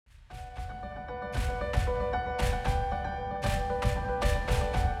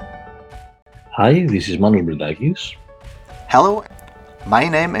Hi, this is Manos Bridakis. Hello, my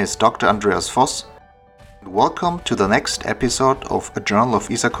name is Dr. Andreas Voss, and welcome to the next episode of a Journal of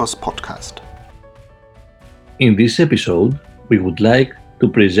Isakos podcast. In this episode, we would like to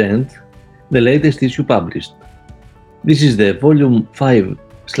present the latest issue published. This is the volume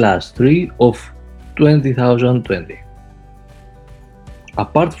 5/3 of 2020.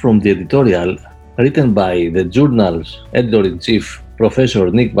 Apart from the editorial written by the journal's editor-in-chief, Professor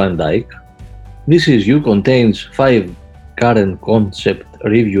Nick Van Dyke, this issue contains 5 current concept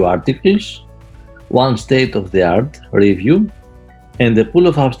review articles, 1 state-of-the-art review, and a pool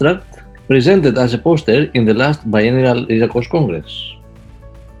of abstracts presented as a poster in the last biennial Isakos Congress.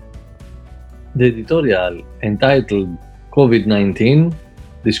 The editorial, entitled COVID-19,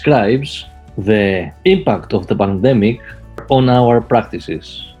 describes the impact of the pandemic on our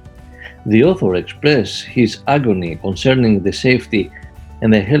practices. The author expresses his agony concerning the safety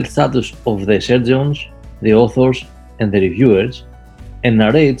and the health status of the surgeons, the authors, and the reviewers, and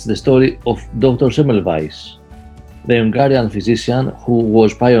narrates the story of Dr. Semmelweis, the Hungarian physician who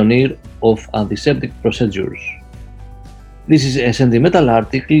was pioneer of antiseptic procedures. This is a sentimental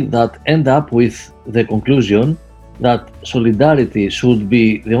article that ends up with the conclusion that solidarity should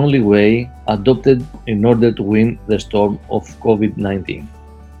be the only way adopted in order to win the storm of COVID-19.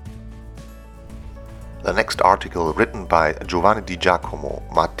 The next article, written by Giovanni Di Giacomo,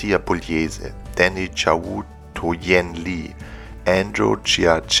 Mattia Pugliese, Danny Chau Toyen Lee, Andrew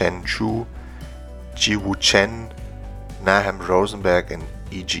Chia-Chen Chu, Jiwoo Chen, Nahum Rosenberg, and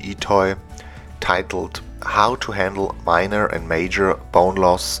E.G. Itoy, titled How to Handle Minor and Major Bone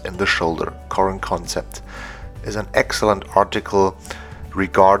Loss in the Shoulder, Current Concept, is an excellent article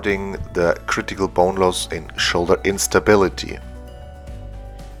regarding the critical bone loss in shoulder instability.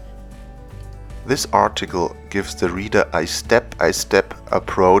 This article gives the reader a step-by-step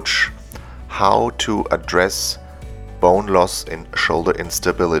approach how to address bone loss in shoulder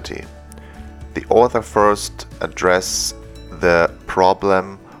instability. The author first addresses the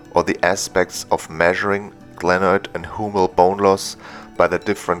problem or the aspects of measuring glenoid and humeral bone loss by the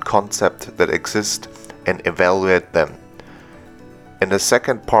different concepts that exist and evaluate them. In the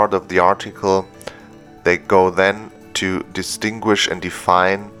second part of the article, they go then to distinguish and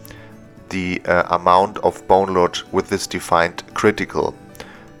define the amount of bone load with this defined critical.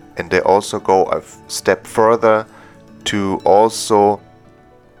 And they also go a step further to also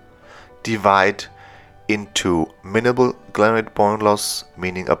divide into minimal glenoid bone loss,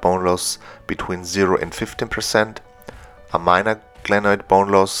 meaning a bone loss between 0 and 15%, a minor glenoid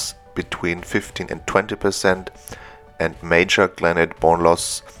bone loss between 15 and 20%, and major glenoid bone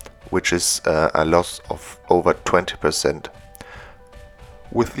loss, which is a loss of over 20%.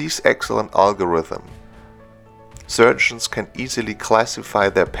 With these excellent algorithms, surgeons can easily classify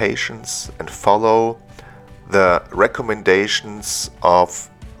their patients and follow the recommendations of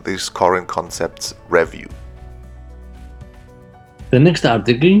this current concepts review. The next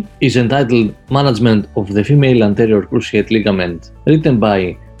article is entitled Management of the Female Anterior Cruciate Ligament, written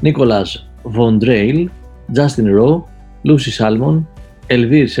by Nicolas Vondrejl, Justin Rowe, Lucy Salmon,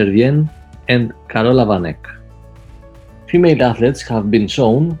 Elvire Servien, and Carola Vanek. Female athletes have been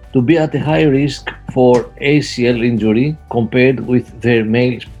shown to be at a high risk for ACL injury compared with their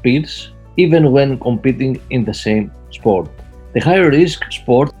male peers, even when competing in the same sport. The higher risk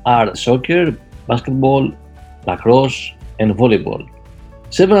sports are soccer, basketball, lacrosse, and volleyball.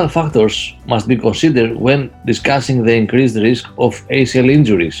 Several factors must be considered when discussing the increased risk of ACL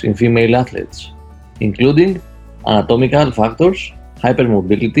injuries in female athletes, including anatomical factors,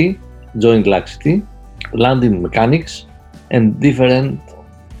 hypermobility, joint laxity, landing mechanics, and different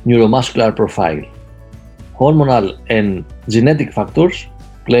neuromuscular profile. Hormonal and genetic factors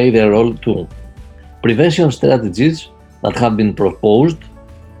play their role too. Prevention strategies that have been proposed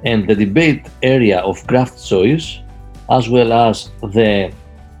and the debate area of graft choice, as well as the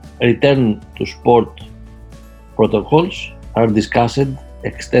return to sport protocols, are discussed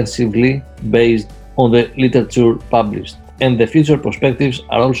extensively based on the literature published, and the future perspectives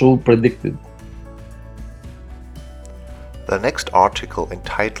are also predicted. The next article,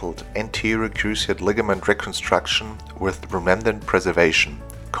 entitled Anterior Cruciate Ligament Reconstruction with Remnant Preservation,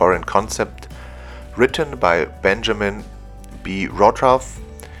 Current Concept, written by Benjamin B. Rotroff,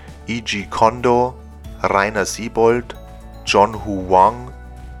 E.G. Kondo, Rainer Siebold, John Hu Wang,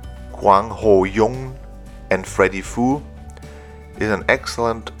 Kwang Ho Jung, and Freddy Fu, is an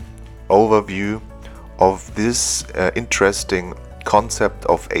excellent overview of this interesting concept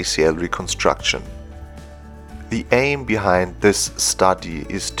of ACL reconstruction. The aim behind this study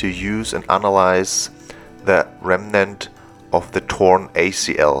is to use and analyze the remnant of the torn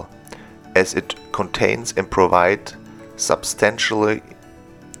ACL as it contains and provides substantially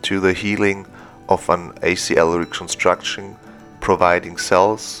to the healing of an ACL reconstruction, providing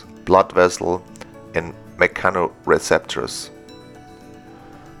cells, blood vessel, and mechanoreceptors.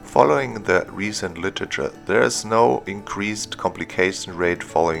 Following the recent literature, there is no increased complication rate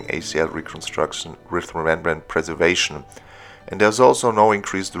following ACL reconstruction with membrane preservation, and there's also no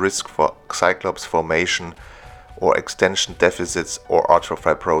increased risk for cyclops formation or extension deficits or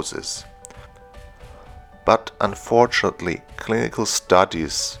arthrofibrosis. But unfortunately, clinical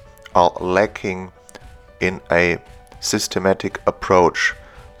studies are lacking in a systematic approach,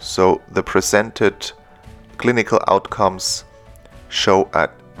 so the presented clinical outcomes show a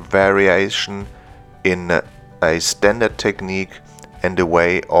variation in a standard technique and a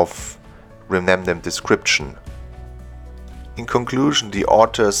way of remnant description. In conclusion, the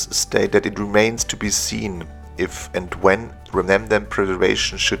authors state that it remains to be seen if and when remnant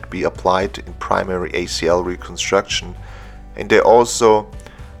preservation should be applied in primary ACL reconstruction, and they also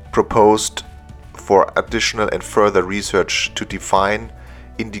proposed for additional and further research to define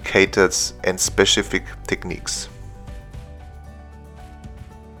indicators and specific techniques.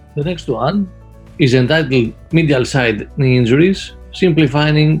 The next one is entitled Medial Side Knee Injuries,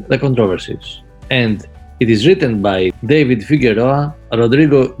 Simplifying the Controversies, and it is written by David Figueroa,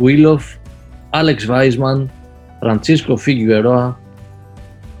 Rodrigo Wiloff, Alex Weisman, Francisco Figueroa,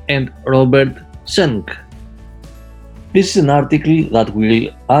 and Robert Senk. This is an article that will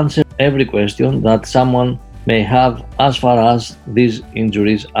answer every question that someone may have as far as these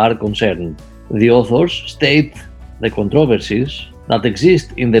injuries are concerned. The authors state the controversies that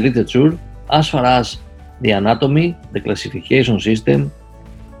exist in the literature as far as the anatomy, the classification system,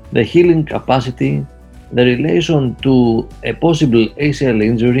 the healing capacity, the relation to a possible ACL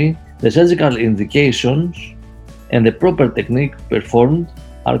injury, the surgical indications, and the proper technique performed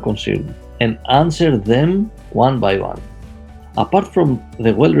are considered, and answer them one by one. Apart from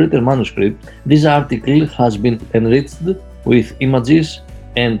the well-written manuscript, this article has been enriched with images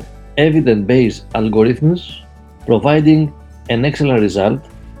and evidence-based algorithms, providing an excellent result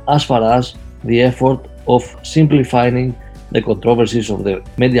as far as the effort of simplifying the controversies of the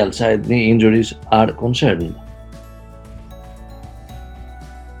medial side knee injuries are concerned.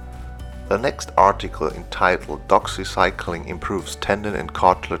 The next article, entitled Doxycycline Improves Tendon and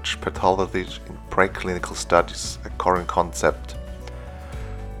Cartilage Pathology in Preclinical Studies, a Current Concept,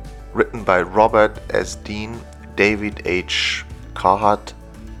 written by Robert S. Dean, David H. Carhart,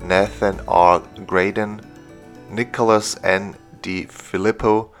 Nathan R. Graydon, Nicholas N. D.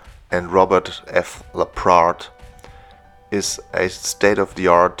 Filippo, and Robert F. Laprade, is a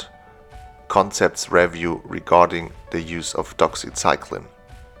state-of-the-art concepts review regarding the use of doxycycline.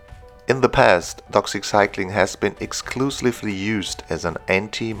 In the past, doxycycline has been exclusively used as an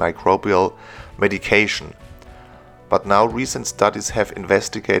antimicrobial medication, but now recent studies have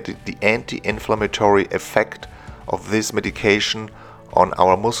investigated the anti-inflammatory effect of this medication on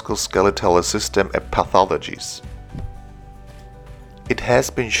our musculoskeletal system and pathologies. It has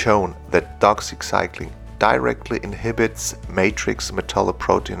been shown that doxycycline directly inhibits matrix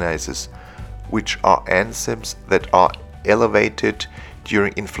metalloproteinases, which are enzymes that are elevated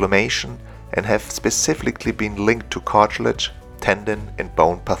during inflammation and have specifically been linked to cartilage, tendon, and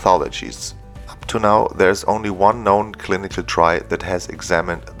bone pathologies. Up to now, there is only one known clinical trial that has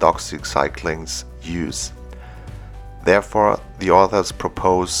examined doxycycline's use. Therefore, the authors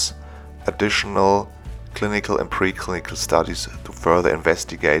propose additional clinical and preclinical studies to further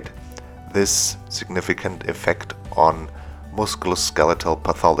investigate this significant effect on musculoskeletal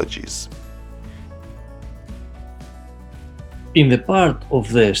pathologies. In the part of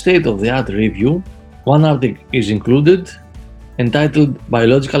the state-of-the-art review, one article is included entitled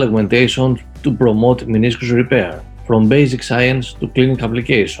Biological Augmentation to Promote Meniscus Repair, From Basic Science to Clinical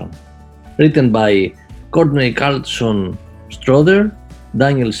Application, written by Courtney Carlson Strother,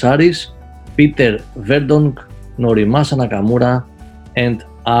 Daniel Saris, Peter Verdonk, Norimasa Nakamura, and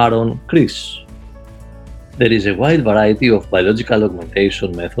Aaron Chris. There is a wide variety of biological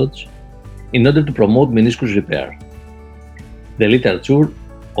augmentation methods in order to promote meniscus repair. The literature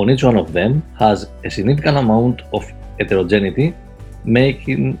on each one of them has a significant amount of heterogeneity,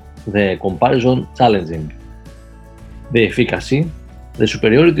 making the comparison challenging. The efficacy, the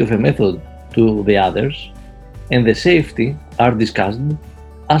superiority of a method to the others, and the safety are discussed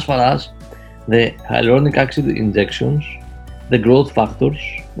as far as the hyaluronic acid injections, the growth factors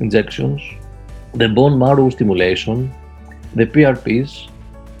injections, the bone marrow stimulation, the PRPs,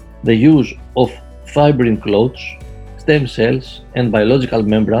 the use of fibrin clots, stem cells, and biological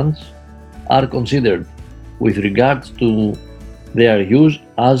membranes are considered with regards to their use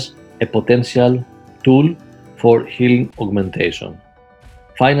as a potential tool for healing augmentation.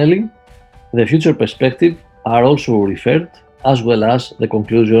 Finally, the future perspective are also referred, as well as the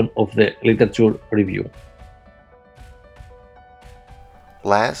conclusion of the literature review.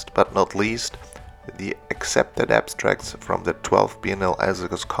 Last but not least, the accepted abstracts from the 12th Biennial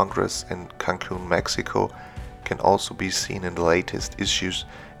ISAKOS Congress in Cancun, Mexico can also be seen in the latest issues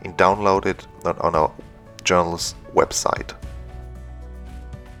and downloaded on our journal's website.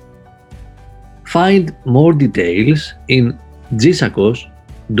 Find more details in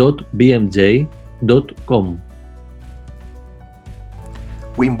gisakos.bmj.com.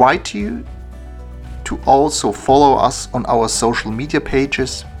 We invite you to also follow us on our social media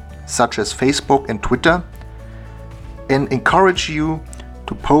pages such as Facebook and Twitter, and encourage you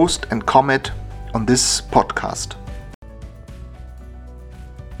to post and comment on this podcast.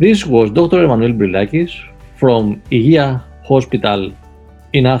 This was Dr. Emanuel Brilakis from Ygea Hospital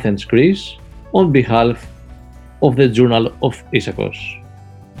in Athens, Greece, on behalf of the Journal of ISAKOS.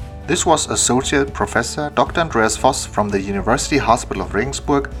 This was Associate Professor Dr. Andreas Voss from the University Hospital of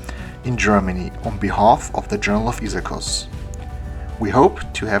Regensburg in Germany on behalf of the Journal of ISAKOS. We hope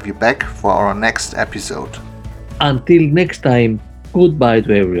to have you back for our next episode. Until next time, goodbye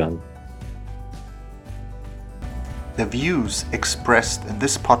to everyone. The views expressed in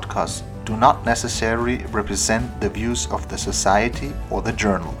this podcast do not necessarily represent the views of the Society or the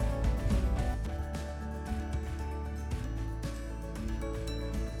Journal.